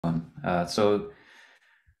everyone. So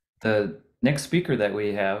the next speaker that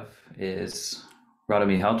we have is Rada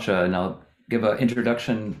Mihalcea, and I'll give an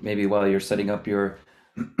introduction maybe while you're setting up your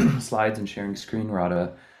slides and sharing screen,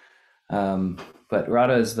 Rada. But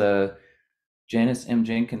Rada is the Janice M.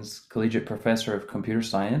 Jenkins Collegiate Professor of Computer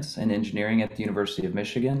Science and Engineering at the University of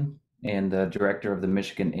Michigan and the Director of the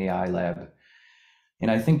Michigan AI Lab. And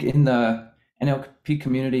I think in the NLP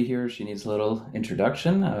community here, she needs a little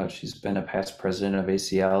introduction. She's been a past president of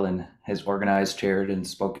ACL and has organized, chaired, and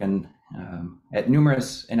spoken at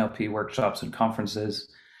numerous NLP workshops and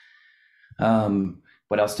conferences.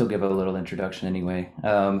 But I'll still give a little introduction anyway.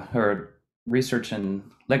 Her research in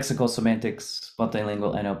lexical semantics,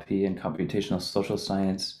 multilingual NLP, and computational social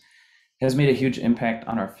science has made a huge impact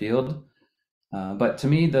on our field. But to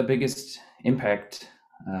me, the biggest impact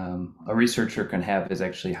a researcher can have is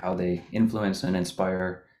actually how they influence and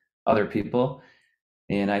inspire other people.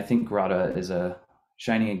 And I think Rada is a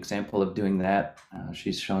shining example of doing that.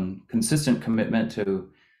 She's shown consistent commitment to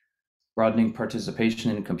broadening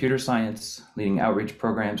participation in computer science, leading outreach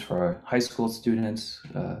programs for our high school students,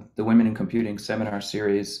 the Women in Computing seminar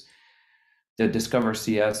series, the Discover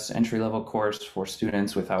CS entry-level course for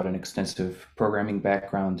students without an extensive programming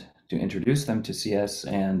background to introduce them to CS,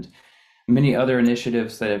 and many other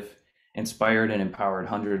initiatives that have inspired and empowered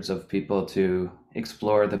hundreds of people to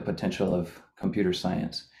explore the potential of computer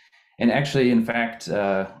science. And actually, in fact,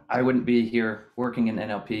 I wouldn't be here working in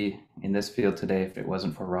NLP in this field today if it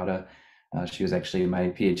wasn't for Rada. She was actually my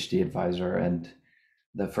PhD advisor, and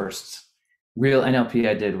the first real NLP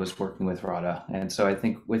I did was working with Rada. And so I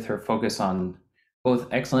think with her focus on both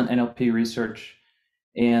excellent NLP research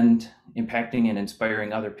and impacting and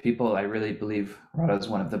inspiring other people, I really believe Rada is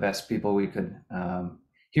one of the best people we could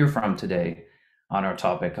hear from today on our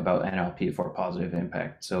topic about NLP for positive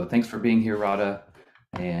impact. So thanks for being here, Rada,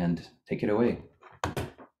 and take it away.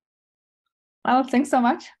 Well, thanks so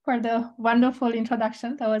much for the wonderful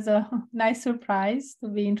introduction. That was a nice surprise to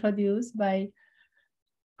be introduced by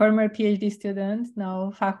former PhD students,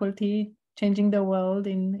 now faculty, changing the world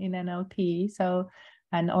in NLP. So,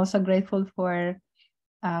 and also grateful for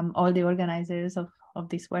all the organizers of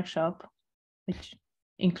this workshop, which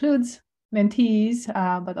includes mentees,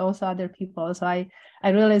 but also other people. So I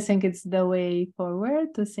really think it's the way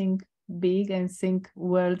forward to think big and think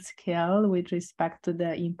world scale with respect to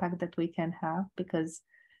the impact that we can have, because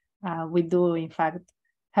we do in fact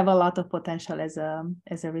have a lot of potential as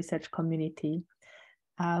a research community.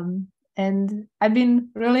 And I've been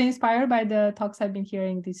really inspired by the talks I've been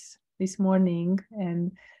hearing this morning,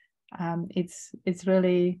 and it's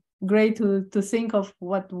really great to think of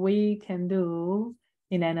what we can do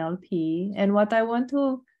in NLP. And what I want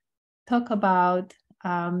to talk about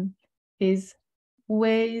is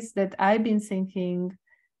ways that I've been thinking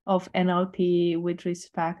of NLP with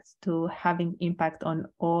respect to having impact on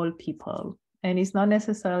all people. And it's not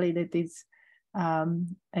necessarily that it's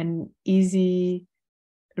an easy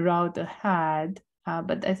route ahead,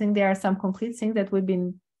 but I think there are some concrete things that we've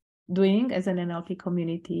been doing as an NLP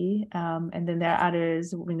community, and then there are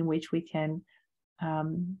others in which we can,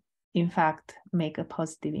 in fact, make a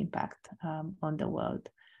positive impact on the world.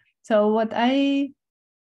 So what I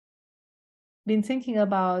been thinking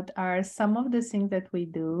about are some of the things that we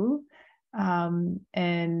do,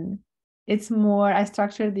 and it's more, I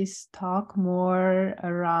structured this talk more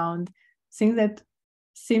around things that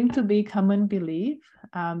seem to be common belief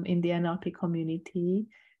in the NLP community,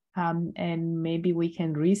 and maybe we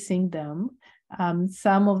can rethink them.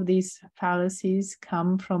 Some of these fallacies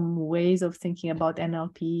come from ways of thinking about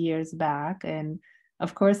NLP years back, and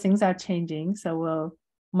of course things are changing, so we'll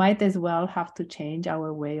might as well have to change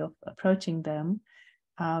our way of approaching them.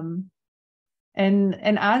 And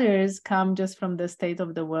others come just from the state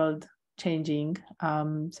of the world changing.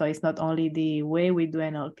 So it's not only the way we do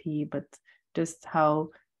NLP, but just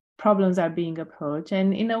how problems are being approached.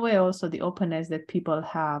 And in a way also the openness that people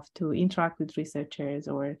have to interact with researchers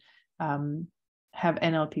or have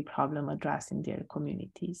NLP problem addressed in their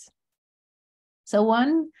communities. So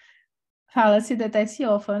one fallacy that I see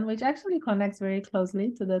often, which actually connects very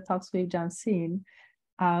closely to the talks we've just seen,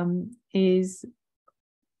 is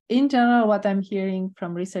in general what I'm hearing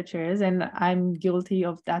from researchers, and I'm guilty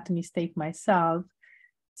of that mistake myself,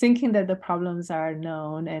 thinking that the problems are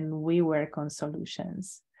known and we work on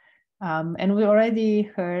solutions. And we already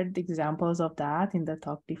heard examples of that in the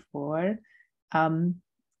talk before.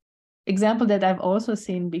 Example that I've also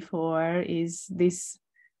seen before is this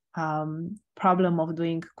problem of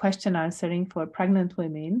doing question answering for pregnant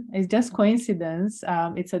women. It's just coincidence.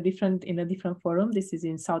 It's in a different forum. This is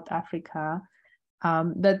in South Africa.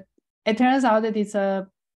 But it turns out that it's a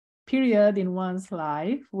period in one's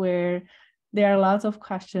life where there are lots of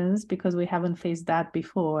questions because we haven't faced that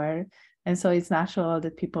before. And so it's natural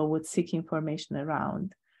that people would seek information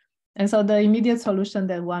around. And so the immediate solution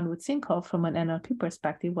that one would think of from an NLP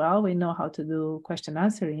perspective, well, we know how to do question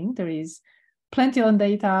answering. There is plenty of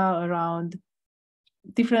data around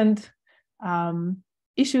different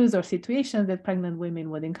issues or situations that pregnant women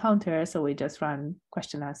would encounter. So we just run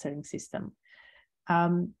question answering system.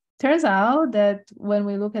 Turns out that when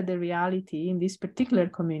we look at the reality in this particular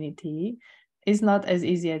community, it's not as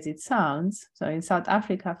easy as it sounds. So in South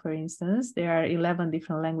Africa, for instance, there are 11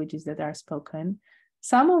 different languages that are spoken,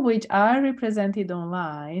 some of which are represented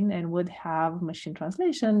online and would have machine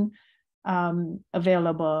translation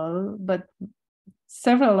available, but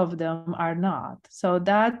several of them are not. So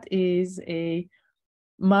that is a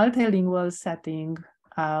multilingual setting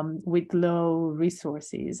with low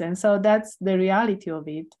resources. And so that's the reality of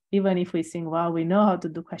it. Even if we think, well, we know how to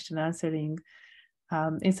do question answering,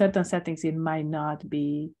 in certain settings, it might not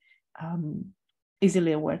be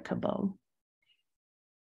easily workable.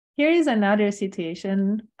 Here is another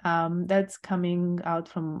situation that's coming out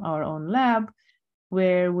from our own lab,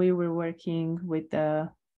 where we were working with a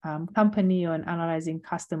company on analyzing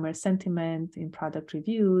customer sentiment in product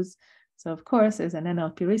reviews. So of course, as an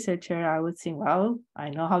NLP researcher, I would think, well, I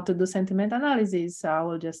know how to do sentiment analysis, so I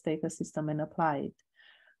will just take a system and apply it.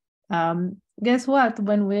 Guess what?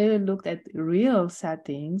 When we looked at real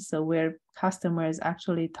settings, so where customers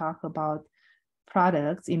actually talk about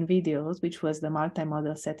products in videos, which was the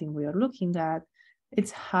multimodal setting we are looking at,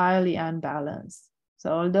 it's highly unbalanced.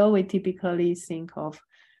 So although we typically think of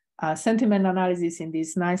sentiment analysis in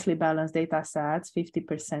these nicely balanced data sets,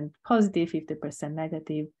 50% positive, 50%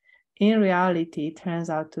 negative, in reality, it turns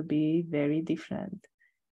out to be very different.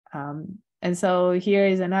 And so here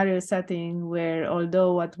is another setting where,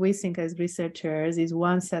 although what we think as researchers is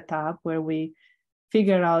one setup where we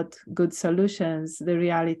figure out good solutions, the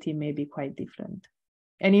reality may be quite different.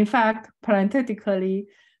 And in fact, parenthetically,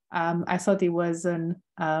 I thought it was a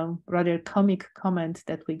rather comic comment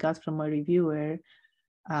that we got from a reviewer.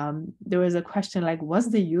 There was a question like, what's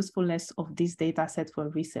the usefulness of this data set for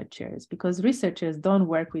researchers? Because researchers don't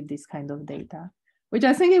work with this kind of data, which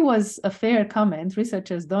I think it was a fair comment.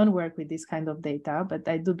 Researchers don't work with this kind of data, but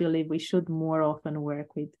I do believe we should more often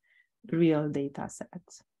work with real data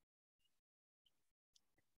sets.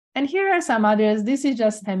 And here are some others. This is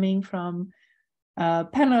just stemming from a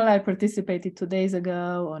panel I participated 2 days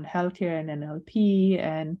ago on healthcare and NLP.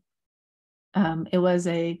 And it was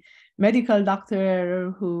a medical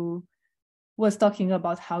doctor who was talking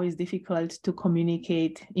about how it's difficult to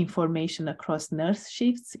communicate information across nurse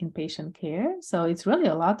shifts in patient care. So it's really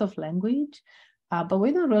a lot of language, but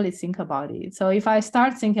we don't really think about it. So if I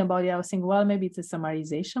start thinking about it, I was thinking, well, maybe it's a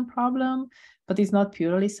summarization problem, but it's not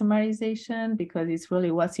purely summarization because it's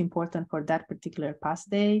really what's important for that particular past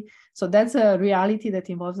day. So that's a reality that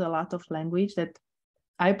involves a lot of language that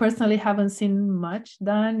I personally haven't seen much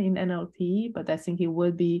done in NLP, but I think it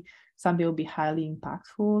would be something that would be highly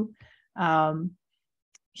impactful.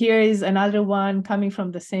 Here is another one coming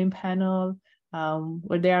from the same panel,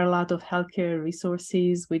 where there are a lot of healthcare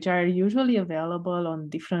resources, which are usually available on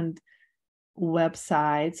different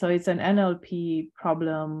websites. So it's an NLP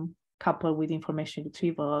problem coupled with information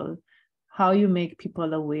retrieval, how you make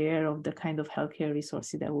people aware of the kind of healthcare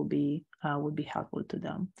resources that would be helpful to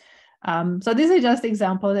them. So this is just an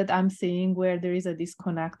example that I'm seeing where there is a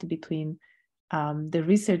disconnect between the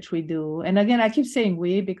research we do. And again, I keep saying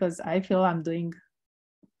we because I feel I'm doing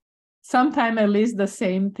sometime at least the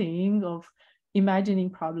same thing of imagining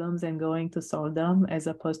problems and going to solve them as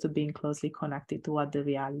opposed to being closely connected to what the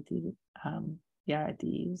reality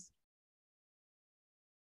is.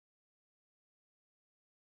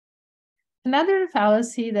 Another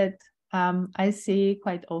fallacy that I see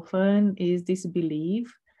quite often is this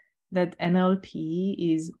belief that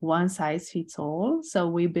NLP is one size fits all. So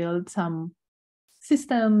we build some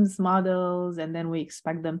systems, models, and then we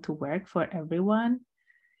expect them to work for everyone.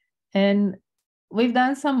 And we've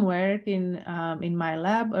done some work in my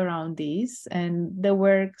lab around this, and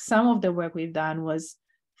some of the work we've done was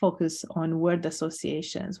focused on word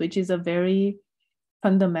associations, which is a very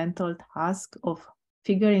fundamental task of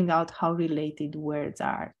figuring out how related words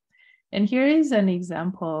are. And here is an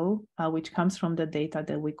example which comes from the data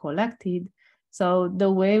that we collected. So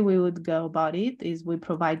the way we would go about it is we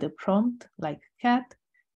provide a prompt like cat,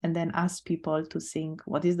 and then ask people to think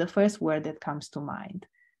what is the first word that comes to mind,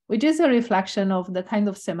 which is a reflection of the kind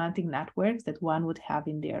of semantic networks that one would have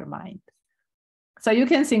in their mind. So you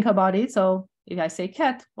can think about it. So if I say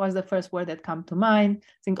cat, what's the first word that comes to mind?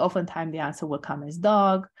 I think oftentimes the answer will come as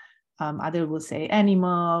dog. Other will say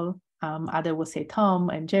animal, other will say Tom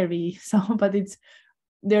and Jerry. So, but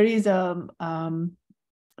there is a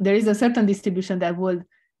certain distribution that will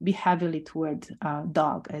be heavily toward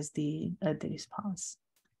dog as the response.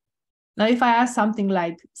 Now, if I ask something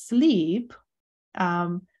like sleep,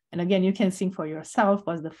 and again, you can think for yourself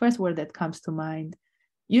what's the first word that comes to mind.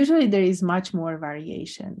 Usually there is much more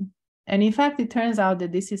variation. And in fact, it turns out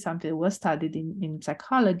that this is something that was studied in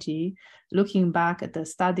psychology, looking back at a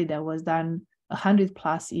study that was done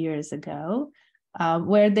 100+ years ago,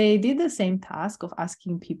 where they did the same task of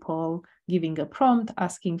asking people, giving a prompt,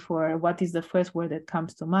 asking for what is the first word that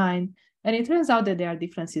comes to mind. And it turns out that there are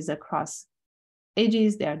differences across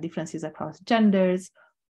ages, there are differences across genders.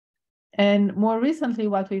 And more recently,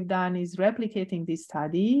 what we've done is replicating this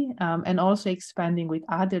study and also expanding with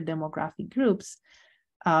other demographic groups.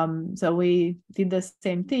 So we did the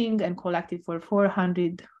same thing and collected for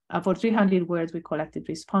 300 words, we collected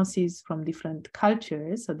responses from different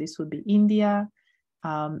cultures. So this would be India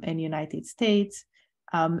and United States,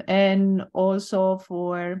 and also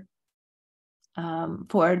for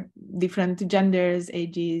different genders,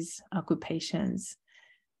 ages, occupations.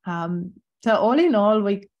 So all in all,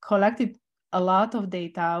 we collected a lot of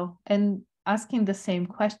data and asking the same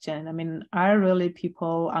question. I mean, are really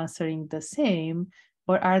people answering the same,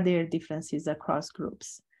 or are there differences across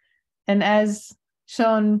groups? And as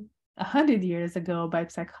shown 100 years ago by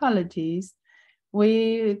psychologists,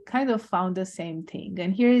 we kind of found the same thing.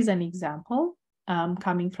 And here is an example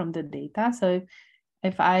coming from the data. So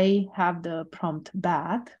if I have the prompt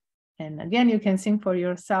bat, and again, you can think for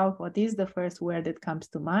yourself, what is the first word that comes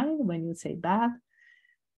to mind when you say bat?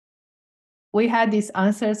 We had these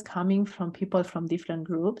answers coming from people from different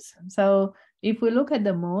groups. So if we look at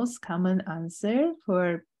the most common answer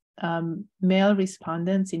for male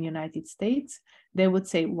respondents in United States, they would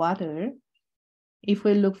say water. If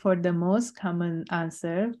we look for the most common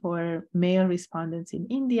answer for male respondents in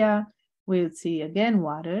India, we would see again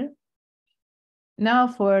water. Now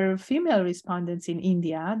for female respondents in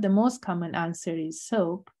India, the most common answer is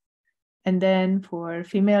soap. And then for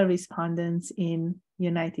female respondents in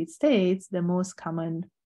United States, the most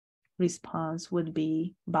common response would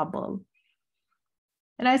be bubble.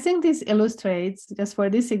 And I think this illustrates, just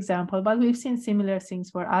for this example, but we've seen similar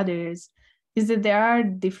things for others, is that there are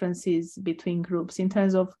differences between groups in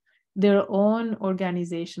terms of their own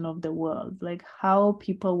organization of the world, like how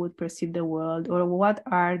people would perceive the world, or what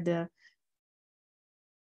are the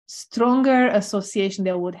stronger association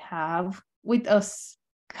they would have with a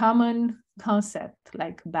common concept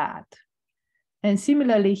like bat. And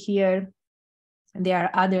similarly here, there are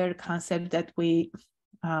other concepts that we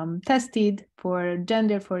tested for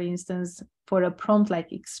gender, for instance, for a prompt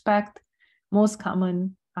like expect, most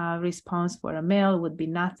common response for a male would be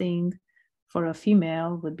nothing, for a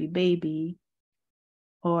female would be baby,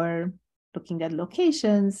 or looking at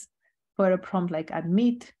locations, for a prompt like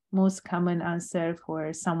admit, most common answer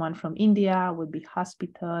for someone from India would be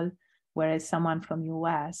hospital, whereas someone from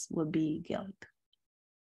US would be guilt.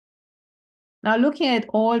 Now, looking at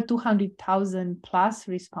all 200,000 plus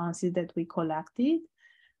responses that we collected,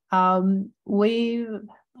 we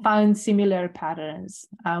found similar patterns,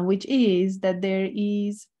 which is that there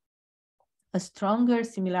is a stronger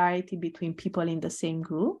similarity between people in the same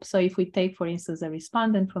group. So if we take, for instance, a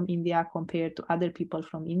respondent from India compared to other people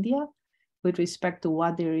from India, with respect to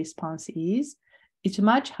what their response is, it's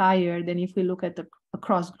much higher than if we look at the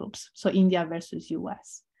across groups, so India versus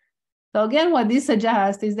US. So again, what this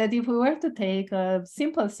suggests is that if we were to take a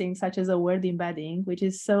simple thing such as a word embedding, which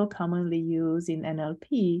is so commonly used in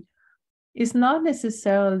NLP, it's not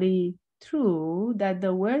necessarily true that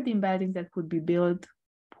the word embedding that would be built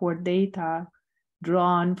for data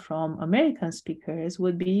drawn from American speakers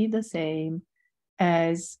would be the same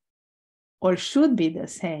as, or should be the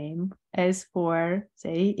same as for,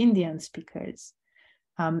 say, Indian speakers.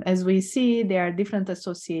 As we see, there are different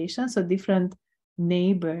associations, so different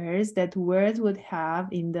neighbors that words would have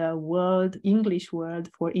in the world, English world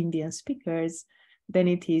for Indian speakers than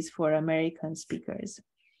it is for American speakers.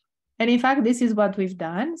 And in fact, this is what we've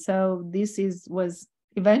done. So this was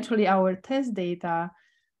eventually our test data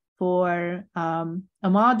for a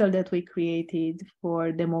model that we created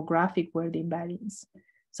for demographic word embeddings.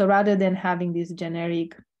 So rather than having these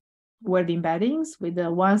generic word embeddings with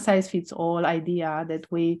the one-size-fits-all idea that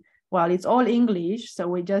it's all English, so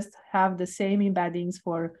we just have the same embeddings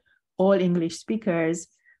for all English speakers.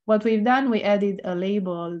 What we've done, we added a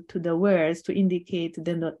label to the words to indicate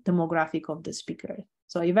the demographic of the speaker.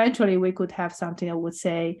 So eventually we could have something that would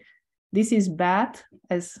say, this is bat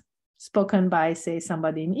as spoken by, say,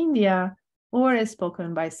 somebody in India, or as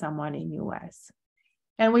spoken by someone in US.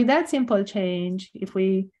 And with that simple change, if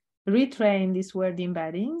we retrain these word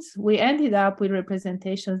embeddings, we ended up with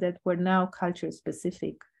representations that were now culture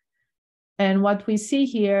specific. And what we see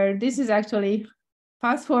here, this is actually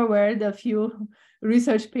fast forward a few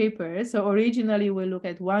research papers. So originally we look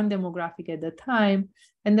at one demographic at a time,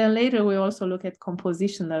 and then later we also look at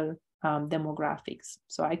compositional demographics.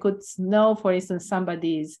 So I could know, for instance,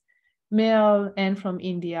 somebody is male and from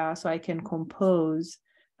India, so I can compose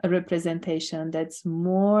a representation that's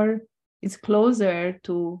more, it's closer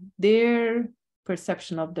to their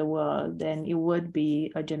perception of the world than it would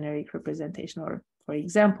be a generic representation, or for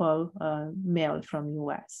example, male from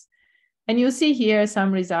US. And you see here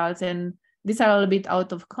some results, and these are a little bit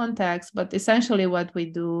out of context, but essentially what we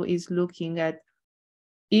do is looking at,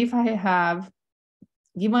 if I have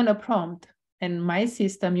given a prompt and my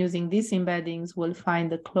system using these embeddings will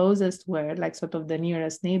find the closest word, like sort of the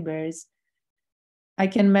nearest neighbors, I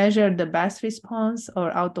can measure the best response,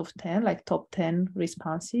 or out of 10, like top 10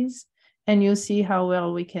 responses. And you see how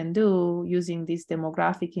well we can do using these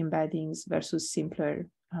demographic embeddings versus simpler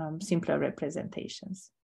representations.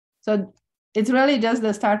 So it's really just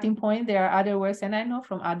the starting point. There are other works, and I know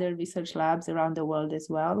from other research labs around the world as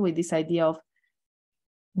well, with this idea of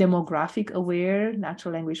demographic aware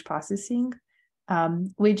natural language processing,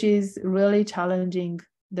 which is really challenging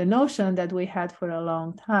the notion that we had for a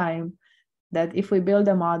long time, that if we build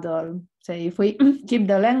a model, say if we keep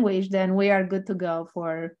the language, then we are good to go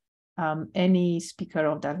for any speaker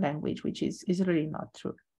of that language, which is really not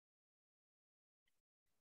true.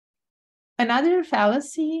 Another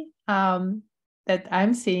fallacy that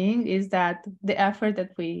I'm seeing is that the effort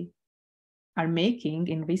that we are making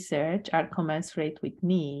in research are commensurate with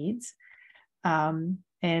needs.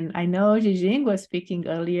 And I know Jijing was speaking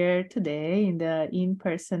earlier today in the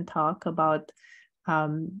in-person talk about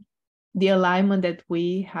the alignment that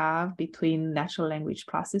we have between natural language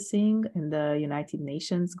processing and the United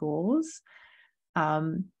Nations goals.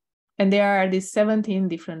 And there are these 17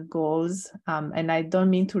 different goals. And I don't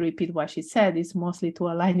mean to repeat what she said, it's mostly to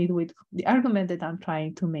align it with the argument that I'm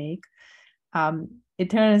trying to make. It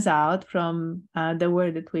turns out from the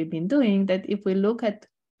work that we've been doing that if we look at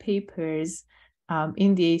papers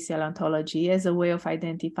in the ACL ontology as a way of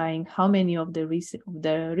identifying how many of the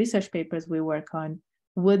research papers we work on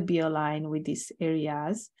would be aligned with these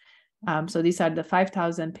areas. So these are the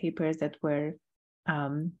 5,000 papers that were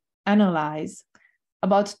analyzed.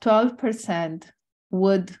 About 12%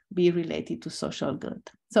 would be related to social good.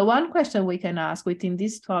 So one question we can ask within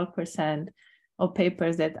these 12% of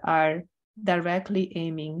papers that are directly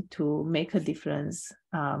aiming to make a difference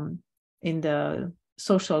in the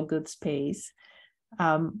social good space,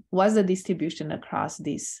 was the distribution across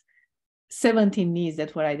these 17 needs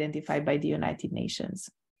that were identified by the United Nations.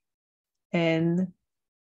 And I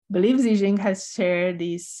believe Zijing has shared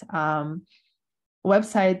this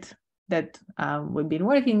website that we've been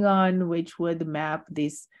working on, which would map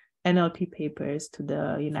these NLP papers to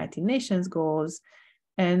the United Nations goals.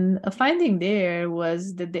 And a finding there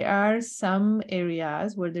was that there are some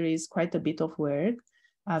areas where there is quite a bit of work.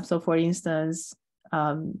 So for instance,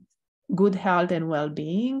 good health and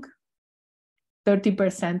well-being,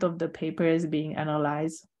 30% of the papers being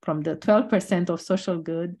analyzed from the 12% of social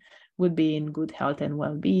good would be in good health and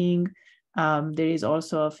well-being. There is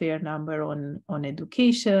also a fair number on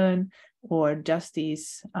education or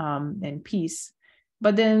justice and peace.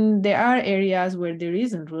 But then there are areas where there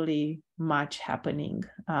isn't really much happening.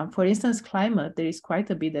 For instance, climate, there is quite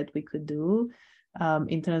a bit that we could do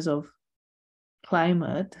in terms of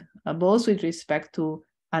climate, both with respect to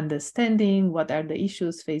understanding what are the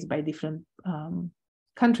issues faced by different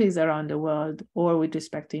countries around the world, or with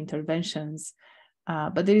respect to interventions.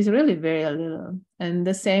 But there is really very little. And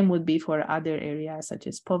the same would be for other areas such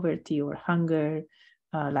as poverty or hunger,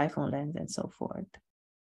 life on land, and so forth.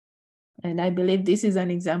 And I believe this is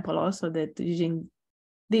an example also that Jing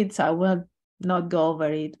did, so I will not go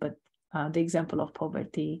over it, but the example of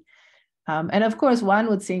poverty. And of course, one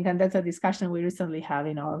would think, and that's a discussion we recently have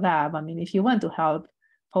in our lab, I mean, if you want to help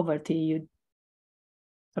poverty, you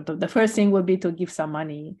sort of the first thing would be to give some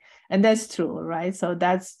money. And that's true, right? So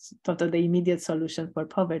that's sort of the immediate solution for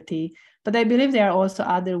poverty. But I believe there are also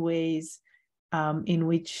other ways in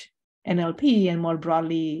which NLP and more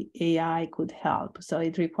broadly AI could help. So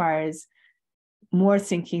it requires more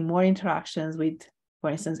thinking, more interactions with, for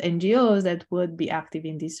instance, NGOs that would be active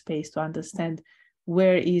in this space to understand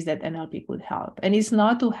where is that NLP could help. And it's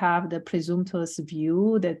not to have the presumptuous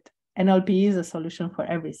view that NLP is a solution for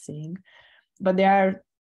everything, but there are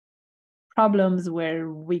problems where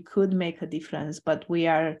we could make a difference, but we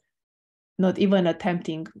are not even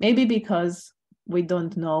attempting, maybe because we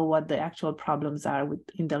don't know what the actual problems are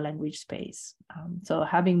in the language space. So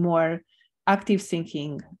having more active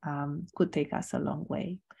thinking could take us a long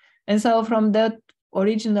way. And so from that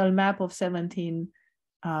original map of 17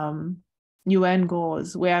 UN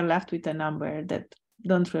goals, we are left with a number that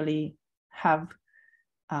don't really have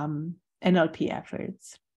NLP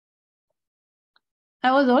efforts.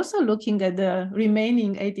 I was also looking at the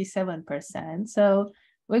remaining 87%. So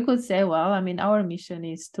we could say, well, I mean, our mission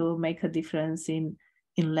is to make a difference in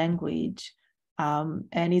language.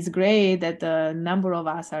 And it's great that a number of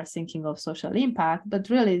us are thinking of social impact, but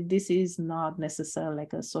really this is not necessarily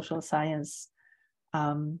like a social science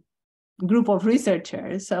group of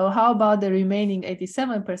researchers. So how about the remaining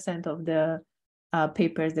 87% of the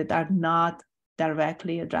papers that are not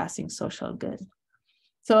directly addressing social good?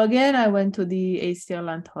 So again, I went to the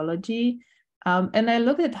ACL anthology and I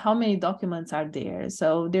looked at how many documents are there.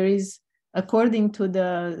 So there is, according to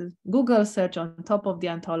the Google search on top of the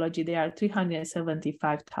anthology, there are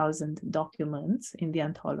 375,000 documents in the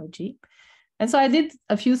anthology. And so I did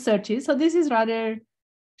a few searches. So this is rather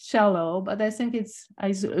shallow, but I think it's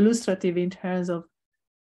illustrative in terms of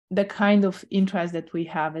the kind of interest that we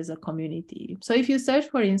have as a community. So if you search,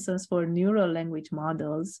 for instance, for neural language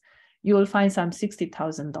models, you will find some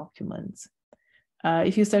 60,000 documents.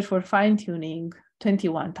 If you search for fine-tuning,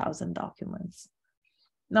 21,000 documents.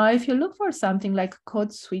 Now, if you look for something like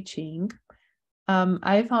code switching,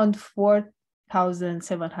 I found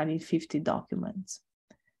 4,750 documents.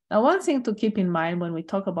 Now, one thing to keep in mind when we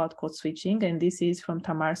talk about code switching, and this is from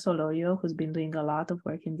Tamar Solorio, who's been doing a lot of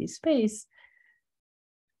work in this space,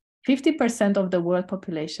 50% of the world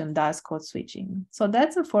population does code switching. So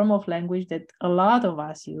that's a form of language that a lot of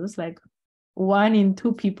us use, like 1 in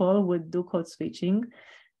 2 people would do code switching.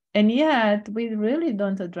 And yet we really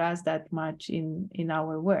don't address that much in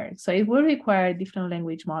our work. So it will require different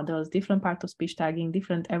language models, different part of speech tagging,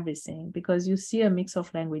 different everything, because you see a mix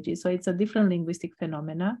of languages. So it's a different linguistic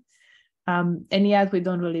phenomena. And yet we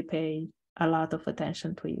don't really pay a lot of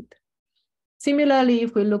attention to it. Similarly,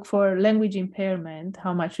 if we look for language impairment,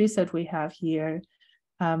 how much research we have here,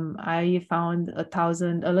 I found a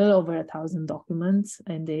little over 1,000 documents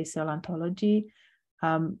in the ACL anthology.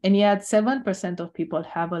 And yet 7% of people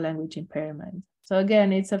have a language impairment. So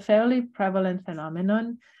again, it's a fairly prevalent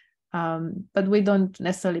phenomenon, but we don't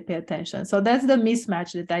necessarily pay attention. So that's the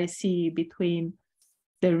mismatch that I see between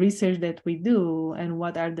the research that we do and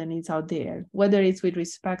what are the needs out there, whether it's with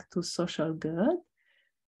respect to social good,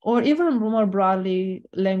 or even more broadly,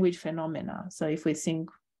 language phenomena. So if we think,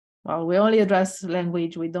 well, we only address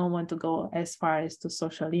language, we don't want to go as far as to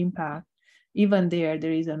social impact, even there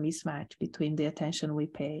is a mismatch between the attention we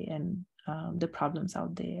pay and the problems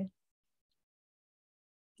out there.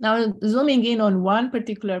 Now, zooming in on one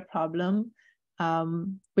particular problem,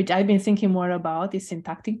 which I've been thinking more about, is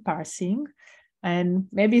syntactic parsing. And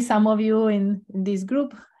maybe some of you in this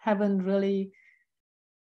group haven't really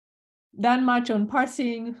done much on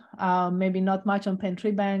parsing, maybe not much on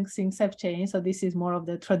pen-tree banks. Things have changed. So this is more of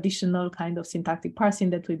the traditional kind of syntactic parsing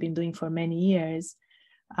that we've been doing for many years.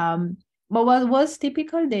 But what was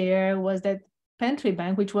typical there was that pen-tree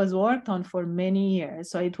bank, which was worked on for many years.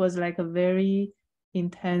 So it was like a very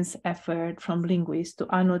intense effort from linguists to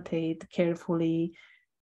annotate carefully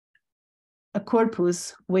a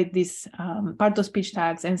corpus with this part of speech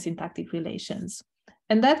tags and syntactic relations.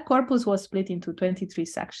 And that corpus was split into 23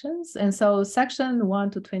 sections. And so section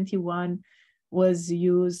 1 to 21 was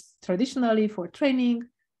used traditionally for training,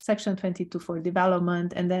 section 22 for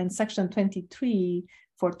development, and then section 23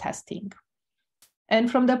 for testing.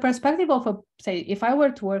 And from the perspective of, say, if I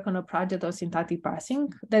were to work on a project of syntactic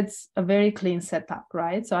parsing, that's a very clean setup,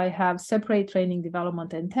 right? So I have separate training,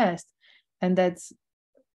 development, and test, and that's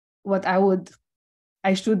what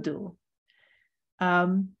I should do.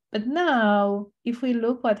 But now, if we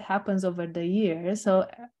look what happens over the years, so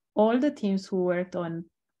all the teams who worked on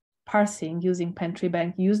parsing using pen-tree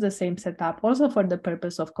bank use the same setup also for the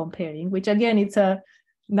purpose of comparing, which again, it's a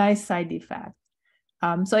nice side effect.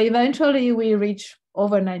 So eventually we reach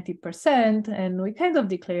over 90% and we kind of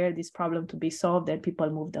declare this problem to be solved and people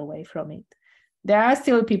moved away from it. There are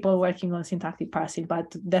still people working on syntactic parsing,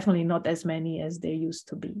 but definitely not as many as there used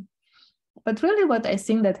to be. But really what I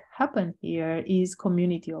think that happened here is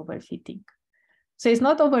community overfitting. So it's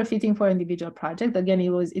not overfitting for individual project. Again,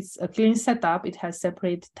 it's a clean setup. It has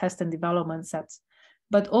separate test and development sets.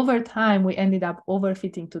 But over time, we ended up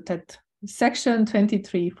overfitting to section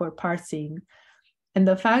 23 for parsing. And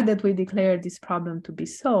the fact that we declared this problem to be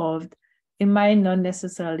solved, it might not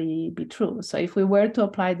necessarily be true. So if we were to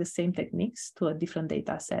apply the same techniques to a different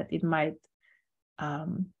data set, it might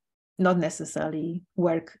not necessarily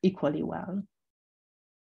work equally well.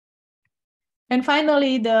 And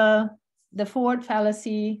finally, the fourth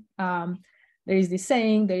fallacy, there is this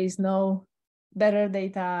saying, there is no better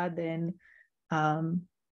data than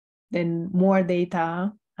more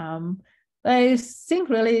data. I think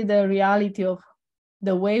really the reality of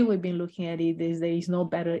the way we've been looking at it is there is no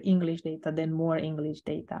better English data than more English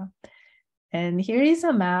data. And here is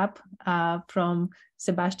a map from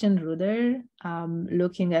Sebastian Ruder,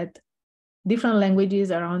 looking at different languages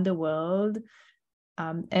around the world.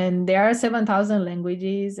 And there are 7,000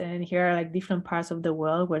 languages, and here are like different parts of the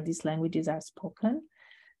world where these languages are spoken.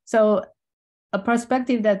 So a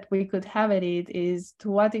perspective that we could have at it is to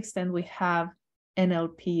what extent we have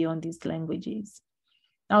NLP on these languages.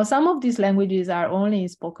 Now, some of these languages are only in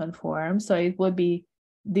spoken form, so it would be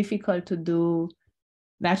difficult to do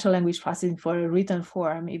natural language processing for a written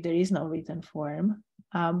form if there is no written form.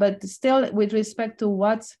 But still, with respect to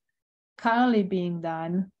what's currently being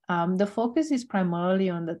done, the focus is primarily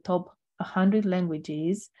on the top 100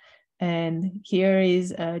 languages. And here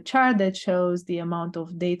is a chart that shows the amount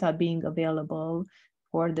of data being available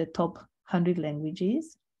for the top 100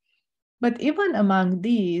 languages. But even among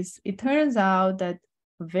these, it turns out that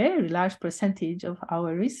a very large percentage of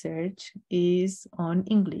our research is on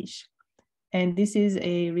English. And this is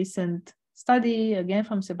a recent study, again,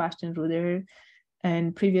 from Sebastian Ruder,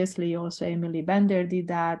 and previously also Emily Bender did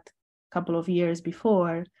that a couple of years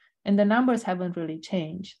before, and the numbers haven't really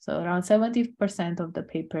changed. So around 70% of the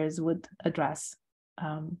papers would address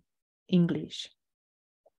English.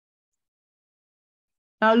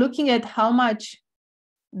 Now, looking at how much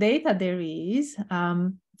data there is,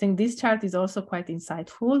 I think this chart is also quite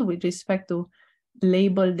insightful with respect to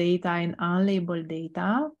labeled data and unlabeled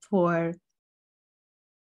data for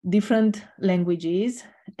different languages.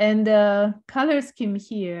 And the color scheme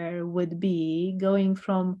here would be going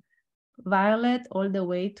from violet all the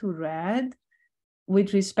way to red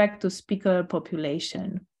with respect to speaker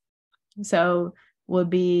population. So would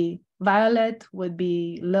be violet would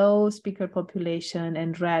be low speaker population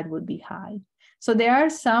and red would be high. So there are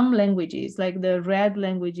some languages like the red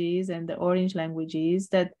languages and the orange languages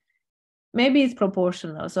that maybe it's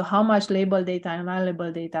proportional. So how much labeled data and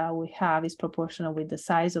unlabeled data we have is proportional with the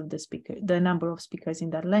size of the speaker, the number of speakers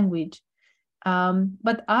in that language.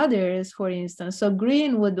 But others, for instance, so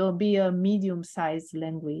green would be a medium-sized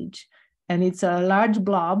language, and it's a large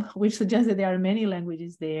blob, which suggests that there are many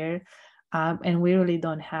languages there, and we really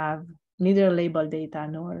don't have neither labeled data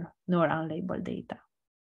nor unlabeled data.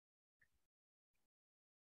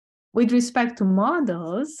 With respect to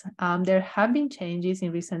models, there have been changes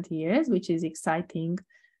in recent years, which is exciting.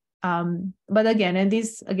 But again, and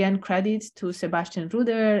this again credit to Sebastian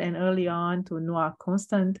Ruder and early on to Noah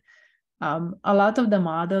Constant. A lot of the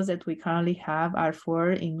models that we currently have are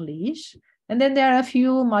for English. And then there are a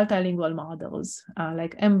few multilingual models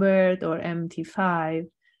like MBERT or MT5,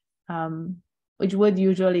 which would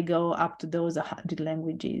usually go up to those 100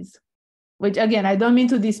 languages. Which again, I don't mean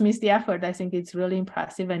to dismiss the effort. I think it's really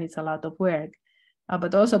impressive and it's a lot of work.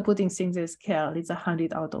 But also putting things at scale, it's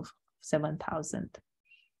 100 out of 7,000.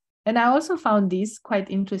 And I also found this quite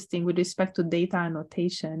interesting with respect to data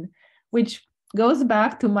annotation, which goes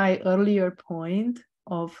back to my earlier point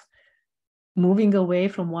of moving away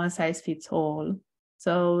from one size fits all.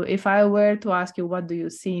 So if I were to ask you, what do you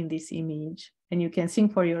see in this image? And you can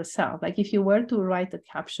think for yourself, like if you were to write a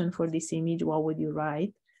caption for this image, what would you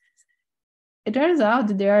write? It turns out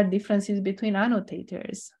that there are differences between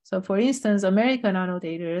annotators. So for instance, American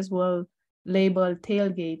annotators will label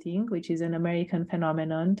tailgating, which is an American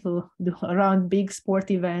phenomenon to do around big sport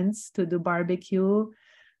events, to do barbecue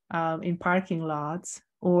in parking lots,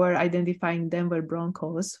 or identifying Denver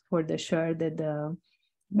Broncos for the shirt that the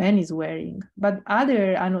man is wearing. But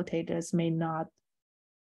other annotators may not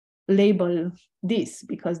label this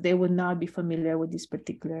because they would not be familiar with this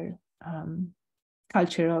particular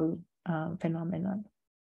cultural phenomenon.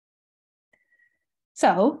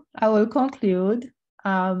 So I will conclude.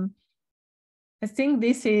 I think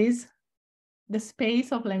this is the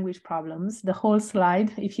space of language problems, the whole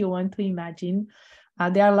slide, if you want to imagine.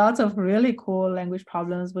 There are lots of really cool language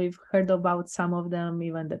problems. We've heard about some of them,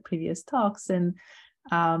 even the previous talks, and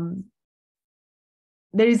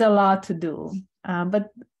there is a lot to do. But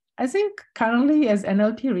I think currently as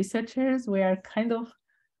NLP researchers, we are kind of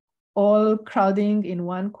all crowding in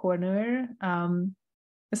one corner,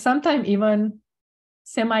 sometimes even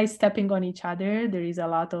semi-stepping on each other. There is a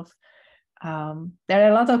lot of, there are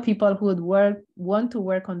a lot of people who would want to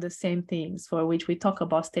work on the same things, for which we talk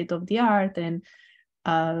about state of the art and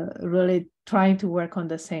really trying to work on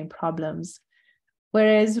the same problems.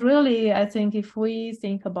 Whereas really, I think if we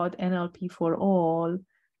think about NLP for all,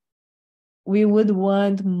 we would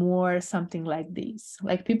want more something like this,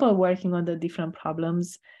 like people working on the different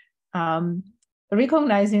problems,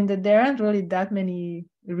 recognizing that there aren't really that many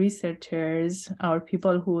researchers or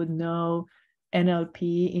people who would know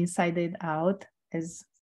NLP inside and out as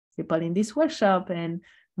people in this workshop and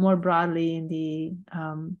more broadly in the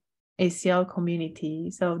ACL community.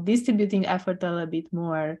 So distributing effort a little bit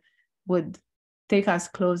more would take us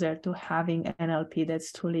closer to having NLP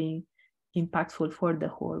that's truly impactful for the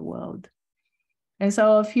whole world. And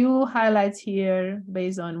so a few highlights here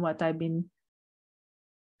based on what I've been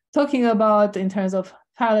talking about in terms of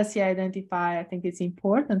fallacy identify. I think it's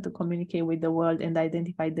important to communicate with the world and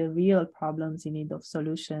identify the real problems in need of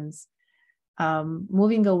solutions.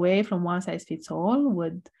 Moving away from one size fits all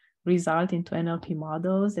would result into NLP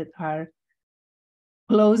models that are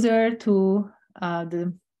closer to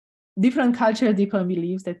the different cultural, different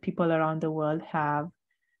beliefs that people around the world have.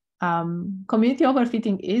 Community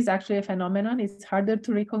overfitting is actually a phenomenon. It's harder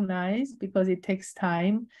to recognize because it takes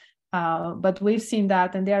time, but we've seen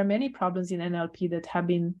that, and there are many problems in NLP that have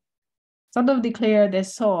been sort of declared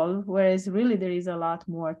as solved, whereas really there is a lot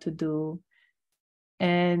more to do.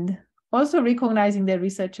 And also recognizing that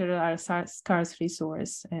researchers are a scarce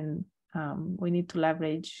resource, and we need to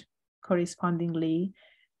leverage correspondingly.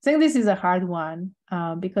 I think this is a hard one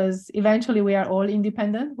because eventually we are all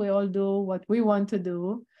independent. We all do what we want to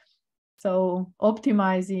do. So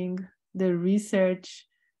optimizing the research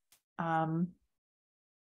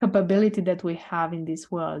capability that we have in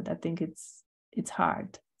this world, I think it's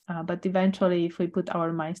hard. But eventually, if we put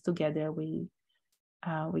our minds together, we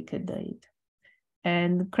could do it.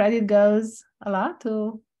 And credit goes a lot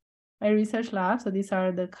to my research lab. So these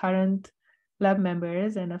are the current lab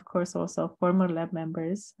members, and of course also former lab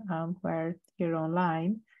members who are here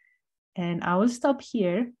online. And I will stop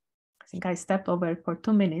here. I think I stepped over for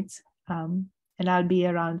 2 minutes. And I'll be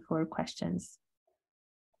around for questions.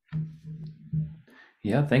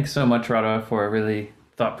 Yeah, thanks so much, Rada, for a really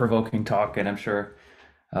thought-provoking talk. And I'm sure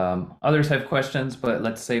others have questions, but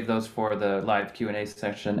let's save those for the live Q&A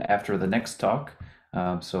session after the next talk.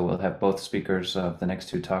 So we'll have both speakers of the next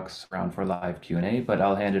 2 talks around for live Q&A, but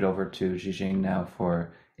I'll hand it over to Zhijing now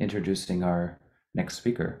for introducing our next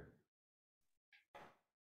speaker.